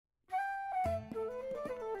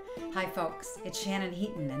Hi folks, it's Shannon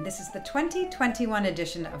Heaton, and this is the 2021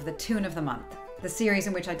 edition of the Tune of the Month, the series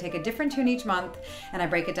in which I take a different tune each month and I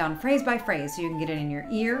break it down phrase by phrase so you can get it in your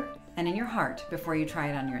ear and in your heart before you try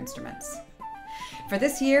it on your instruments. For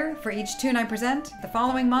this year, for each tune I present, the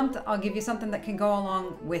following month I'll give you something that can go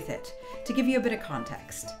along with it to give you a bit of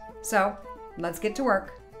context. So let's get to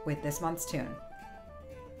work with this month's tune.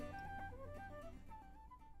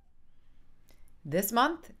 This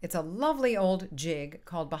month, it's a lovely old jig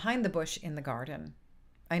called Behind the Bush in the Garden.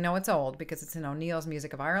 I know it's old because it's in O'Neill's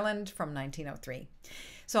Music of Ireland from 1903.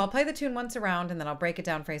 So I'll play the tune once around and then I'll break it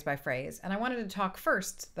down phrase by phrase. And I wanted to talk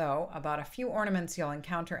first, though, about a few ornaments you'll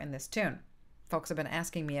encounter in this tune. Folks have been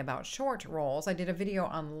asking me about short rolls. I did a video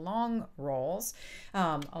on long rolls.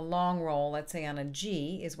 A long roll, let's say on a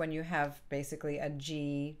G, is when you have basically a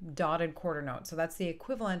G dotted quarter note. So that's the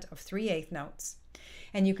equivalent of 3/8 notes.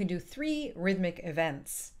 And you can do 3 rhythmic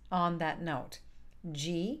events on that note.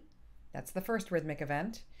 G, that's the first rhythmic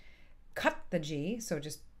event. Cut the G, so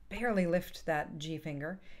just barely lift that G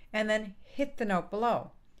finger, and then hit the note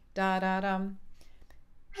below. Da-da-dum.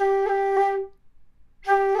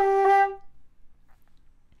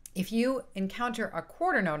 If you encounter a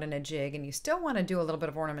quarter note in a jig and you still want to do a little bit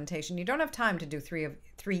of ornamentation, you don't have time to do three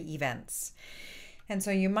events. And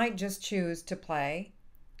so you might just choose to play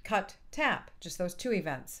cut, tap, just those 2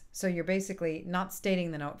 events. So you're basically not stating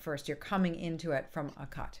the note first, you're coming into it from a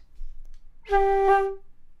cut.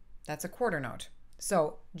 That's a quarter note.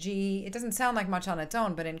 So G, it doesn't sound like much on its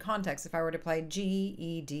own, but in context, if I were to play G,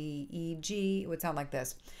 E, D, E, G, it would sound like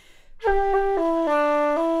this.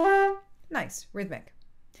 Nice, rhythmic.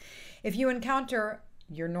 If you encounter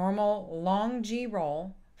your normal long G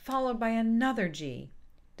roll, followed by another G,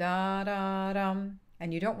 da-da-dum,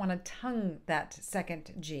 and you don't want to tongue that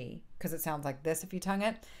second G because it sounds like this if you tongue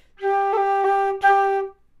it.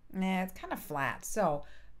 Nah, it's kind of flat. So,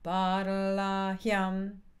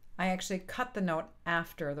 ba-da-la-hyam. I actually cut the note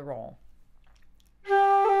after the roll.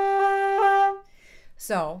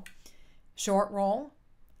 So, short roll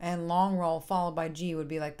and long roll followed by G would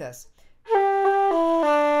be like this.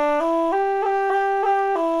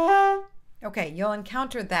 Okay, you'll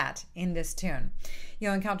encounter that in this tune.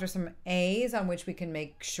 You'll encounter some A's on which we can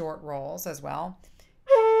make short rolls as well,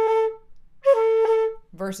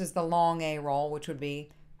 versus the long A roll, which would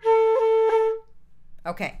be.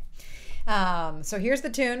 Okay, so here's the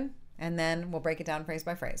tune, and then we'll break it down phrase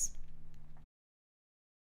by phrase.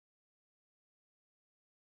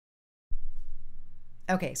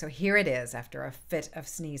 Okay, so here it is after a fit of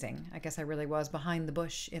sneezing. I guess I really was behind the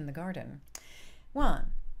bush in the garden.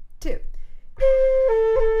 1, 2.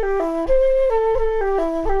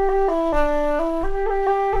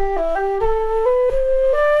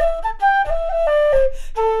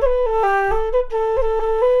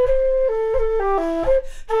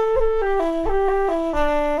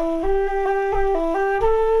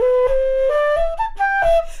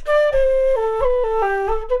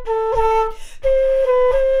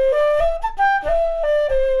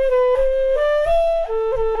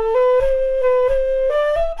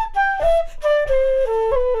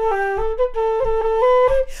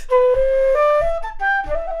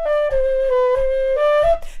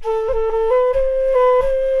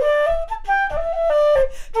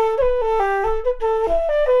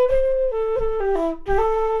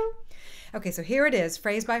 Okay, so here it is,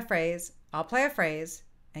 phrase by phrase. I'll play a phrase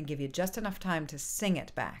and give you just enough time to sing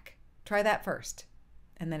it back. Try that first,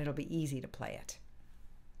 and then it'll be easy to play it.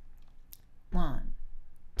 1,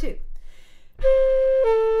 2.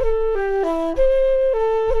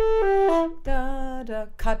 Da da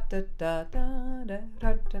cut da da da da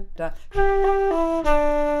da da da.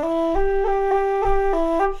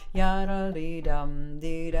 Yada dee dum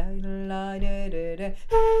dee da la da da da.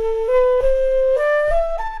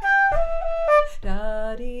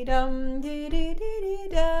 Da dee dum dee dee dee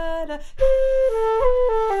da da.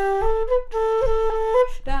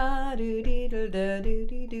 Da doo dee da doo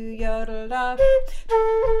dee doo yodel da.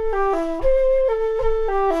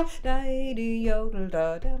 Da dee yodel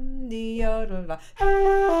da dum dee yodel da.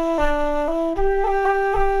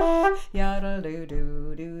 Yodel doo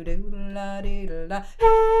doo doo doo la dee la.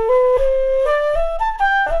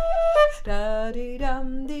 Da dee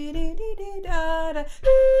dum dee dee dee dee da da.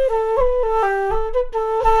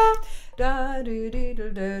 Da doo dee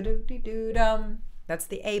doo doo dee doo dum. That's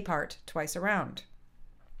the A part twice around.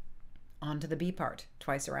 On to the B part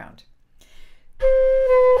twice around.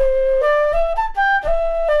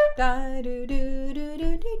 Da doo doo doo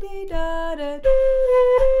doo dee dee da da.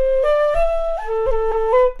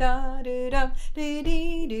 Da doo dum dee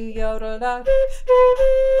dee doo yodel da.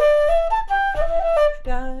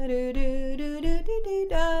 Da doo doo doo doo dee dee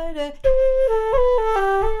da da.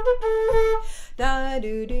 da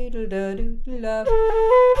do do da do da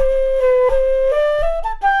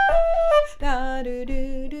da do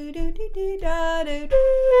do do do do da do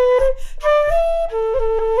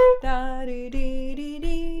da do do do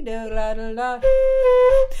do da la la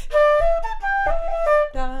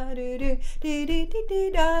da do do do do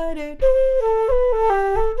do da do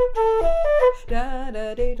da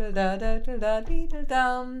da do da da da da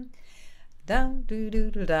dum dum do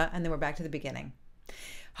do da, and then we're back to the beginning.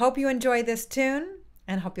 Hope you enjoyed this tune,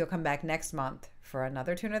 and hope you'll come back next month for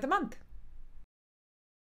another tune of the month.